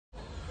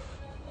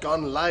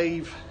gone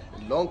live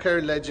in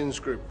LAWNCARE Legends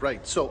group.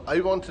 Right, so I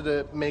wanted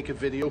to make a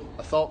video.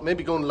 I thought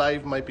maybe going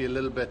live might be a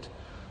little bit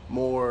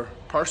more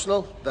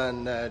personal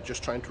than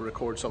just trying to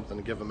record something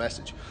and give a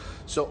message.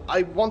 So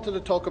I wanted to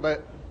talk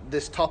about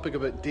this topic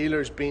about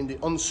dealers being the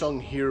unsung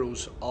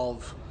heroes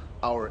of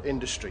our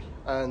industry.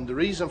 And the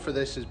reason for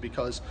this is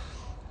because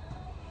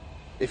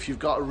if you've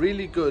got a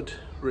really good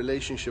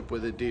relationship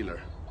with a dealer,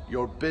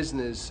 your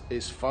business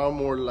is far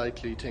more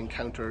likely to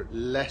encounter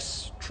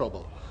less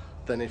trouble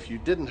than if you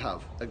didn't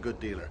have a good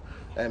dealer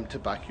to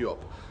back you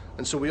up.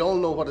 And so we all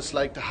know what it's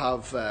like to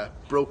have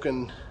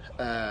broken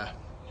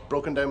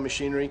down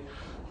machinery,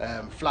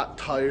 flat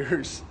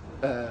tires,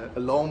 a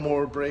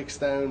lawnmower breaks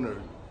down, or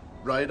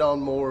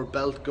ride-on mower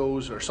belt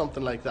goes, or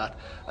something like that.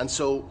 And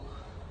so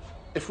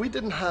if we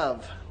didn't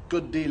have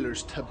good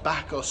dealers to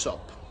back us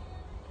up,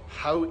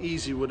 how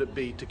easy would it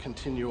be to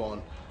continue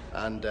on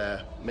and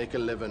make a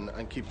living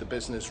and keep the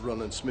business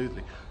running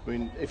smoothly? I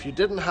mean, if you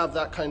didn't have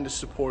that kind of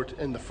support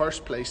in the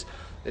first place,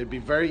 it'd be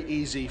very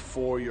easy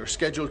for your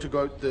schedule to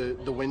go out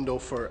the window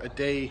for a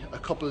day, a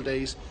couple of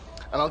days.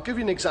 And I'll give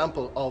you an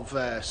example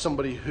of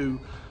somebody who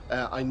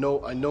I know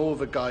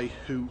of a guy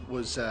who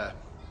was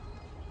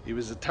he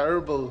was a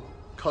terrible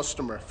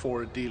customer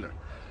for a dealer,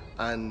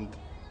 and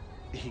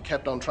he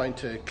kept on trying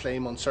to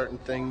claim on certain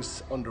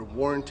things under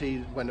warranty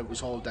when it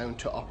was all down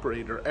to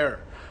operator error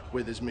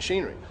with his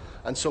machinery.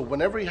 And so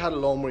whenever he had a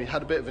lawnmower, he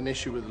had a bit of an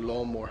issue with the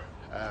lawnmower,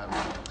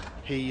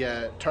 he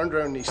turned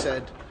around and he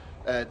said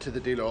to the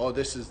dealer, "Oh,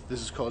 this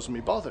is causing me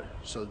bother."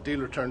 So the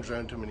dealer turns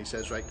around to him and he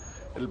says, "Right,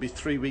 it'll be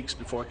 3 weeks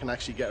before I can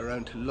actually get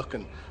around to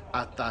looking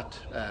at that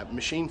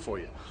machine for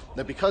you."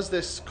 Now, because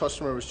this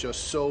customer was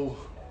just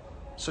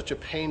such a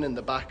pain in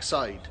the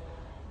backside,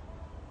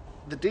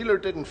 the dealer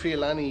didn't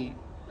feel any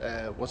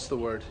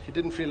he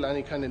didn't feel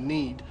any kind of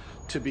need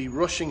to be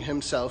rushing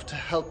himself to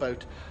help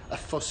out a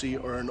fussy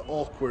or an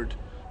awkward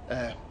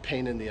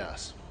pain in the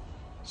ass.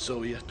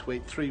 So he had to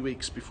wait 3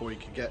 weeks before he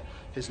could get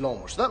his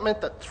lawnmower. So that meant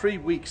that 3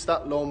 weeks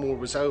that lawnmower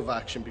was out of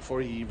action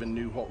before he even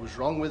knew what was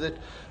wrong with it,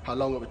 how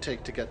long it would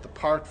take to get the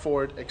part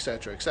for it,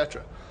 etc.,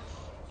 etc.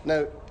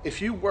 Now,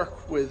 if you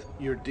work with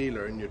your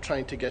dealer and you're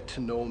trying to get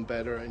to know him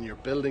better, and you're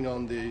building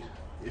on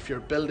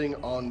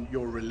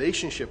your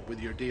relationship with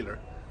your dealer,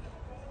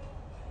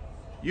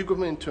 you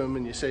go into him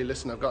and you say,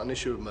 "Listen, I've got an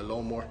issue with my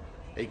lawnmower."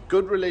 A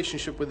good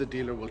relationship with the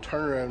dealer will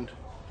turn around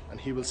and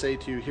he will say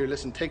to you, "Here,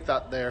 listen, take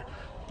that there,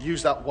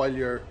 use that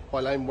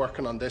while I'm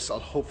working on this. I'll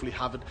hopefully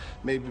have it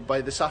maybe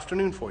by this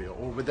afternoon for you,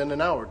 or within an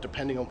hour,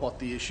 depending on what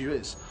the issue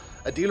is."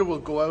 A dealer will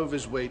go out of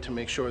his way to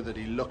make sure that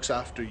he looks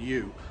after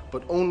you,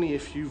 but only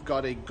if you've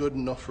got a good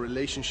enough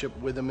relationship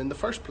with him in the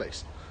first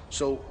place.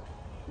 So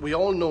we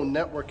all know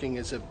networking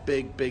is a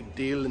big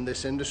deal in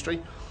this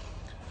industry.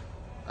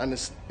 And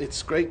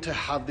it's great to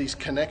have these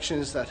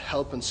connections that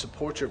help and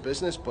support your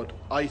business, but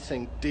I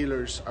think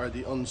dealers are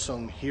the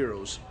unsung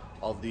heroes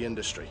of the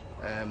industry.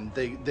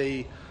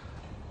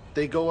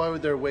 They go out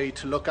of their way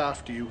to look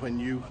after you when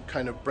you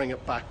kind of bring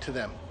it back to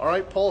them. All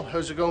right, Paul,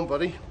 how's it going,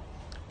 buddy?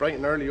 Bright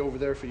and early over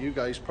there for you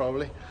guys,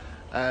 probably.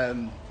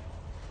 And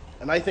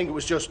I think it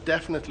was just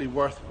definitely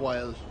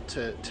worthwhile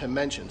to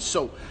mention.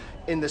 So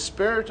in the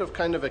spirit of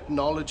kind of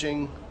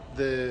acknowledging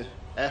the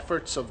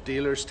efforts of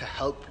dealers to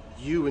help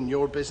you and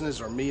your business,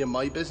 or me and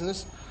my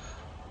business,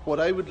 what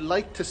I would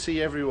like to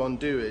see everyone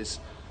do is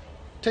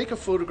take a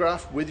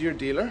photograph with your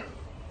dealer,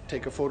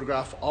 take a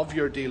photograph of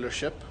your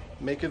dealership,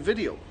 make a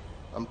video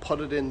and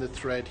put it in the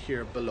thread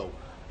here below.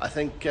 I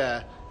think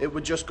it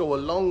would just go a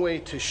long way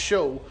to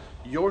show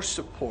your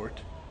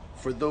support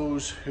for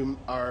those who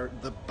are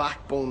the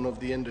backbone of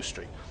the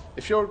industry.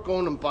 If you're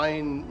going and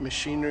buying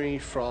machinery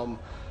from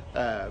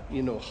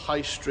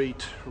high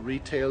street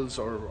retails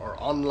or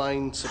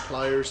online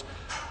suppliers,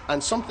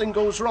 and something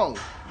goes wrong,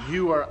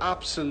 you are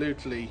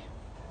absolutely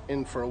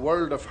in for a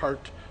world of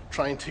hurt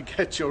trying to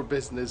get your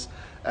business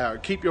or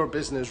keep your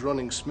business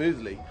running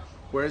smoothly.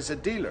 Whereas a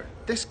dealer,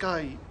 this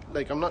guy,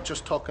 like, I'm not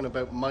just talking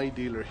about my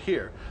dealer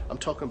here, I'm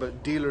talking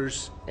about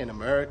dealers in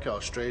America,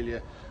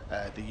 Australia,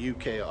 the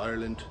UK,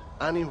 Ireland,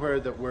 anywhere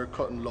that we're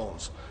cutting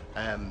lawns.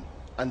 And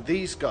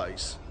these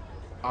guys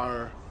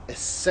are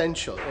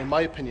essential, in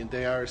my opinion.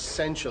 They are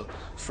essential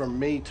for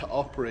me to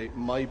operate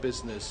my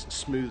business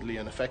smoothly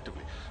and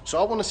effectively. So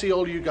I want to see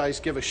all you guys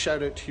give a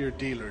shout out to your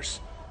dealers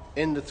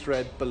in the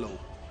thread below.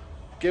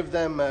 Give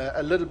them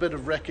a little bit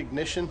of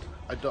recognition.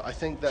 I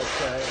think that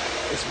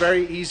it's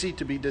very easy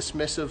to be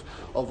dismissive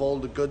of all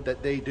the good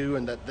that they do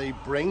and that they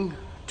bring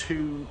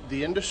to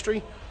the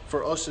industry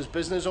for us as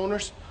business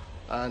owners.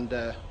 And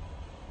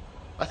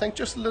I think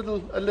just a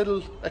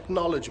little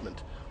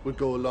acknowledgement would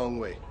go a long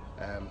way.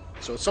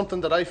 So it's something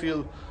that I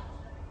feel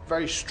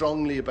very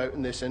strongly about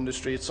in this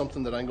industry. It's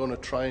something that I'm going to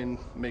try and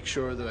make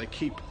sure that I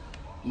keep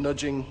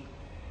nudging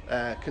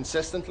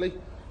consistently,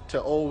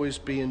 to always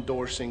be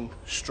endorsing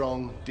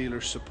strong dealer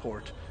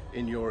support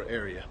in your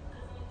area.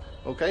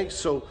 Okay,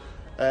 so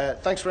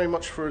thanks very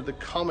much for the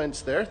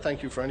comments there.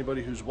 Thank you for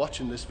anybody who's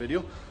watching this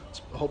video.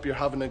 Hope you're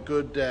having a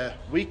good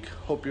week.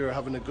 Hope you're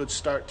having a good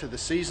start to the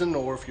season,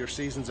 or if your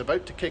season's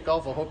about to kick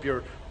off, I hope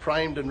you're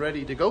primed and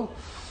ready to go.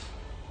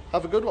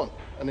 Have a good one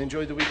and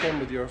enjoy the weekend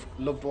with your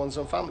loved ones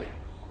and family.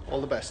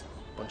 All the best.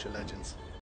 Bunch of legends.